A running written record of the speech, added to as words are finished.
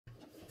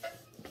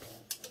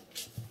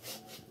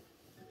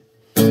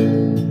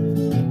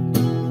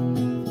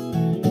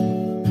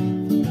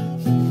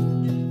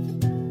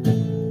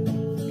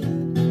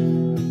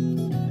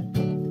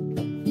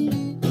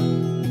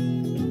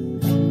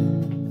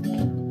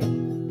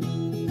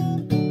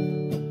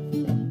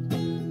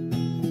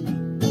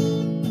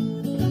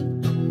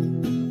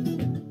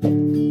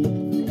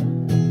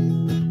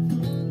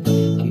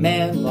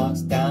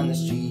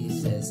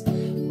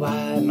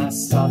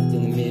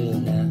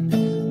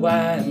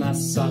am I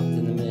soft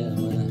in the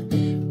middle when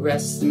the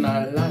rest of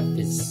my life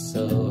is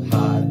so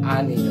hard?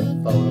 I need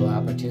a photo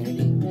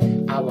opportunity.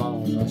 I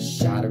want a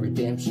shot of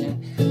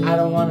redemption. I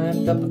don't want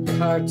to up a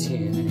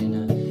cartoon in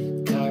a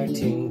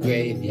cartoon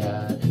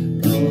graveyard.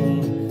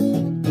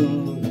 Boom,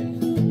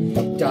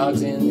 boom,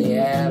 dogs in the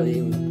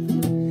alley,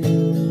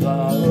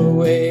 far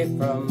away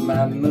from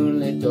my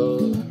moonlit door.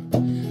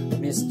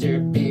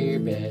 Mr. Beer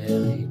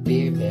Belly,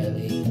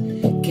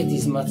 get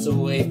these mutts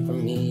away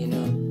from me, you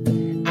know.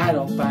 I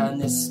don't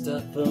find this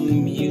stuff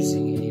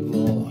amusing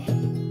anymore.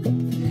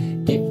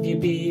 If you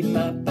be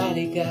my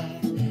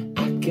bodyguard,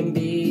 I can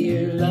be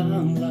your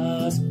long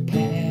lost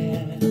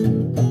pal.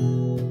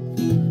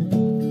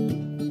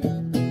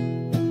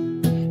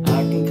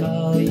 I can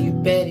call you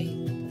Betty,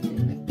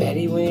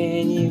 Betty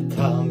when you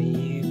call me,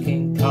 you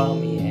can call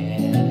me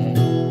Ann.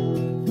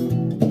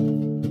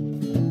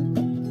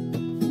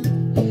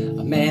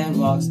 A man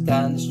walks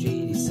down the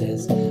street, he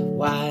says,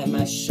 why am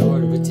I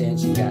short of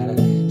attention? Got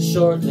a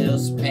short little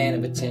span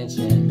of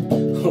attention.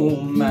 Oh,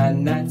 my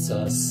nights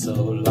are so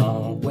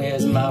long.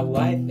 Where's my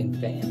wife and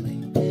family?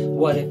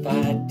 What if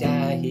I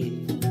die here?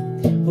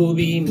 Who'll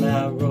be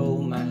my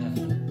role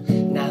model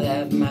now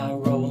that my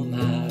role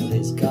model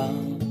is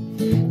gone?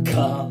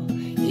 Come,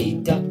 he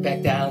ducked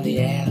back down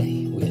the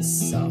alley with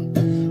some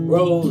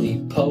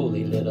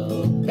roly-poly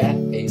little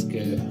bat-faced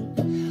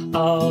girl.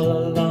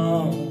 All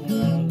along,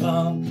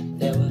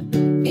 there were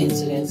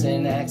incidents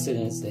and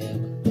accidents, there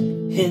were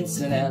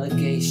hints and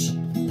allegations.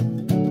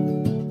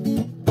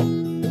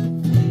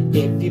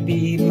 If you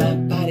be my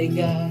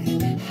bodyguard,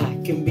 I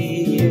can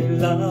be your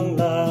long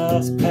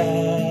lost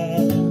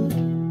pal.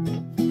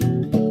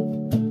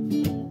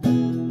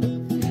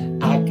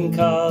 I can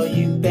call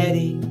you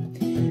Betty,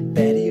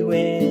 Betty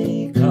when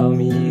you call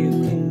me, you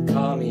can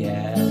call me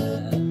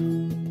Al.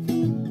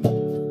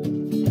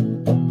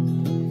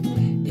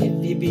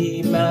 If you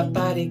be my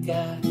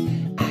bodyguard,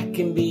 I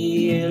can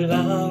be your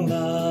long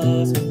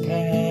lost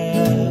pal.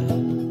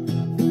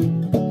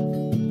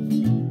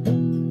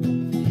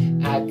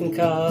 I can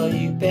call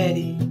you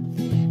Betty,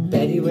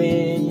 Betty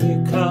when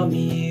you call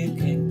me, you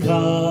can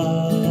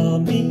call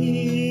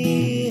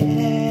me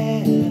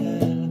Al.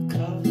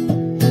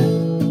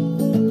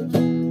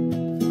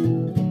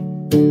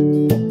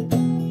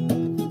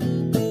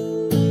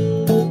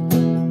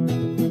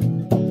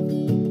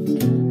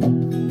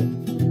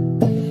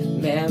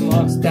 Man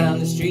walks down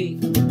the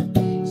street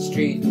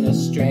in a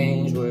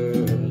strange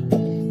world.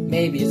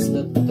 Maybe it's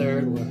the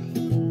third world,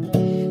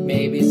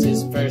 maybe it's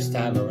his first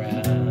time around.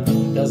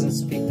 Doesn't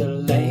speak the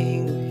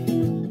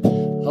language,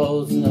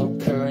 holds no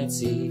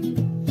currency.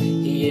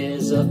 He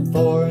is a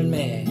foreign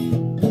man.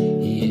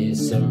 He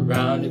is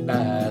surrounded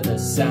by the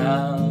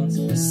sounds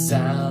of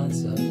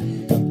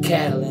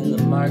cattle in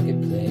the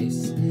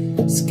marketplace,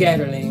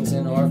 scatterlings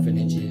in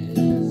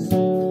orphanages.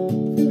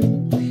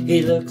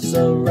 He looks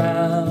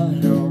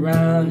around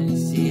and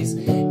sees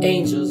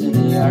angels in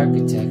the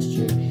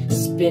architecture,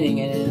 spinning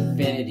in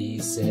infinity. He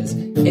says,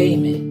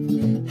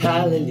 amen,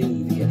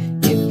 hallelujah.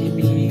 If you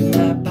be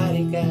my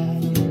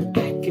bodyguard, I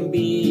can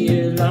be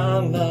your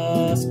long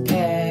lost pal.